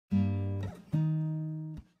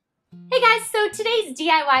Hey guys, so today's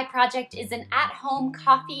DIY project is an at-home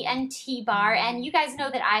coffee and tea bar, and you guys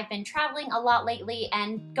know that I've been traveling a lot lately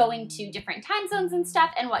and going to different time zones and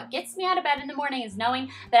stuff, and what gets me out of bed in the morning is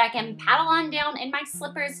knowing that I can paddle on down in my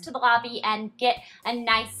slippers to the lobby and get a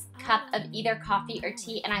nice cup of either coffee or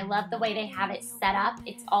tea, and I love the way they have it set up.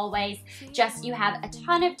 It's always just, you have a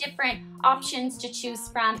ton of different options to choose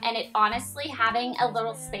from, and it honestly, having a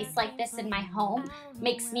little space like this in my home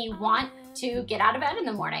makes me want to get out of bed in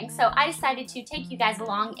the morning. So I decided to take you guys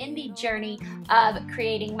along in the journey of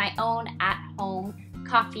creating my own at-home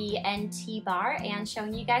coffee and tea bar and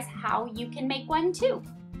showing you guys how you can make one too.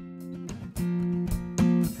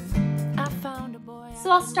 So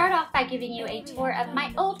I'll start off by giving you a tour of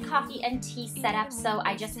my old coffee and tea setup. So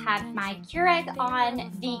I just had my Keurig on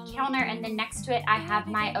the counter, and then next to it I have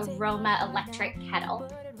my Aroma electric kettle.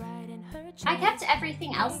 I kept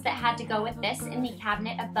everything else that had to go with this in the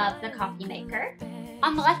cabinet above the coffee maker.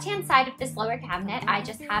 On the left-hand side of this lower cabinet, I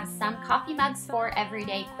just have some coffee mugs for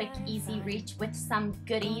everyday quick, easy reach with some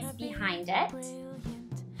goodies behind it.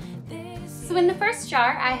 So in the first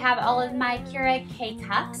jar, I have all of my Keurig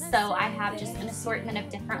K-Cups. So I have just an assortment of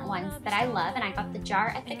different ones that I love, and I got the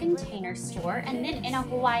jar at the Container Store. And then in a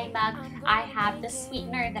Hawaii mug, I have the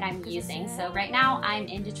sweetener that I'm using. So right now I'm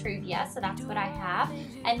into Truvia, so that's what I have.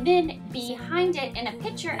 And then behind it in a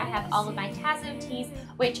pitcher, I have all of my Tazo teas,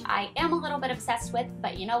 which I am a little bit obsessed with,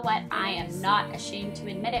 but you know what? I am not ashamed to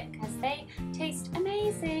admit it because they taste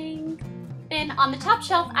amazing. Then on the top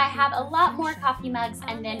shelf, I have a lot more coffee mugs,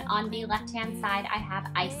 and then on the left-hand side, I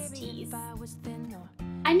have iced teas.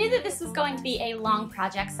 I knew that this was going to be a long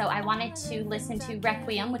project, so I wanted to listen to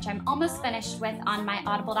Requiem, which I'm almost finished with, on my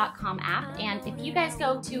audible.com app. And if you guys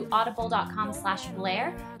go to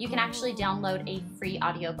audible.com/Blair, you can actually download a free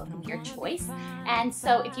audiobook of your choice. And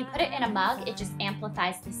so if you put it in a mug, it just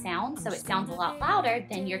amplifies the sound, so it sounds a lot louder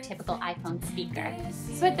than your typical iPhone speaker.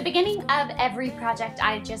 So at the beginning of every project,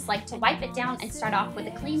 I just like to wipe it down and start off with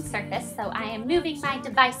a clean surface. So I am moving my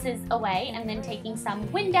devices away and then taking some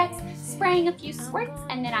Windex, spraying a few squirts,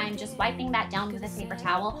 and then I'm just wiping that down with a paper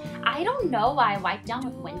towel. I don't know why I wipe down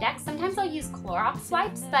with Windex. Sometimes I'll use Clorox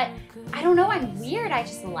wipes, but I don't know, I'm weird. I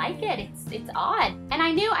just like it. It's odd. And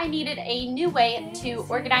I knew I needed a new way to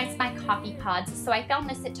organize my coffee pods, so I found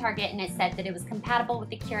this at Target, and it said that it was compatible with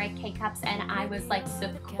the Keurig K-Cups, and I was like,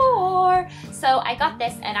 secure. So I got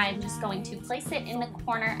this, and I'm just going to place it in the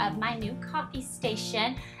corner of my new coffee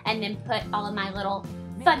station, and then put all of my little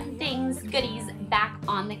fun things, goodies, back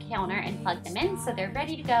on the counter and plug them in so they're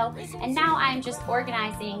ready to go. And now I'm just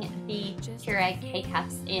organizing the Keurig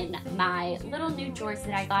K-Cups in my little new drawers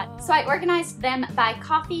that I got. So I organized them by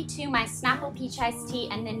coffee to my Snapple Peach Iced Tea,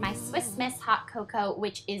 and then my Swiss Miss Hot Cocoa,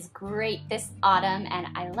 which is great this autumn, and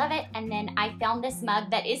I love it. And then I found this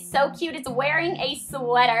mug that is so cute. It's wearing a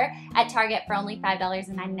sweater at Target for only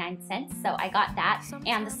 $5.99. So I got that,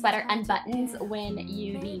 and the sweater unbuttons when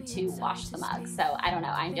you need to wash the mug. So I don't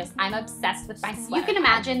know, I'm obsessed with my sweater. You can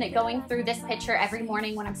imagine that going through this pitcher every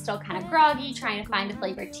morning when I'm still kind of groggy, trying to find the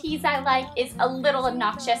flavored teas I like, is a little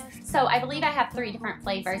obnoxious. So I believe I have 3 different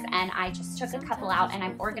flavors, and I just took a couple out and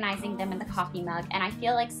I'm organizing them in the coffee mug. And I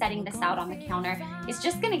feel like setting this out on the counter is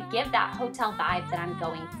just gonna give that hotel vibe that I'm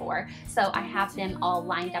going for. So I have them all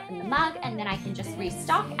lined up in the mug, and then I can just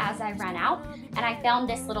restock as I run out. And I found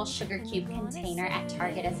this little sugar cube container at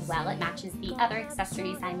Target as well. It matches the other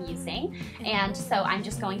accessories I'm using. And so I'm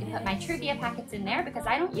just going to put my Truvia packets in there because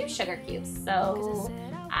I don't use sugar cubes. So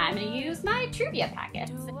I'm gonna use my Truvia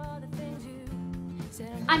packets.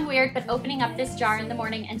 I'm weird, but opening up this jar in the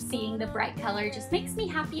morning and seeing the bright color just makes me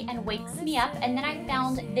happy and wakes me up. And then I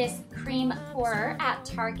found this cream pourer at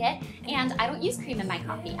Target, and I don't use cream in my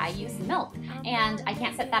coffee, I use milk. And I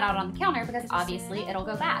can't set that out on the counter because obviously it'll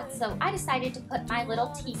go bad. So I decided to put my little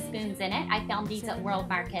teaspoons in it. I found these at World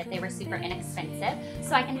Market. They were super inexpensive.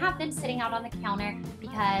 So I can have them sitting out on the counter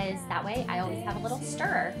because that way I always have a little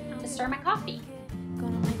stirrer to stir my coffee.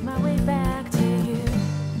 Gonna make my way back to you.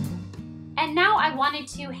 And now I wanted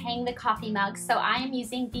to hang the coffee mugs, so I am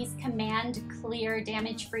using these Command Clear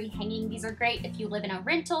damage-free hanging. These are great if you live in a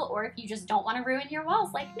rental or if you just don't want to ruin your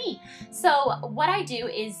walls like me. So what I do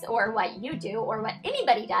is, or what you do, or what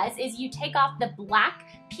anybody does, is you take off the black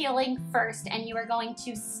peeling first, and you are going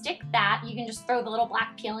to stick that. You can just throw the little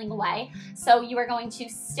black peeling away. So you are going to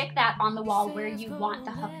stick that on the wall where you want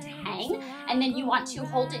the hook to hang, and then you want to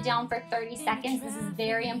hold it down for 30 seconds. This is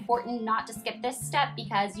very important not to skip this step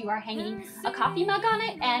because you are hanging a coffee mug on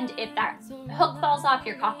it, and if that hook falls off,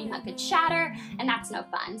 your coffee mug could shatter, and that's no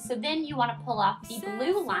fun. So then you want to pull off the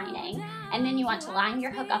blue lining, and then you want to line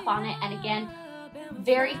your hook up on it, and again,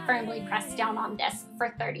 very firmly press down on this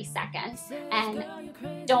for 30 seconds and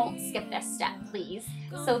don't skip this step, please.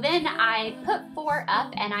 So then I put 4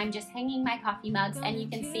 up and I'm just hanging my coffee mugs, and you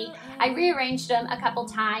can see I rearranged them a couple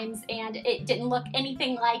times and it didn't look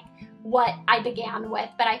anything like what I began with,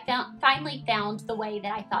 but I finally found the way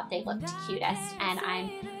that I thought they looked cutest, and I'm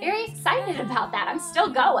very excited about that. I'm still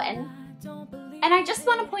going. And I just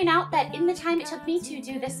want to point out that in the time it took me to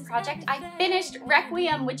do this project, I finished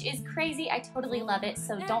Requiem, which is crazy. I totally love it.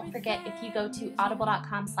 So don't forget, if you go to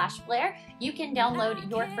audible.com/Blair, you can download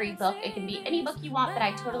your free book. It can be any book you want, but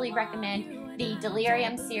I totally recommend the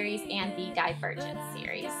Delirium series and the Divergent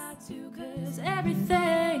series.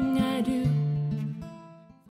 Everything I do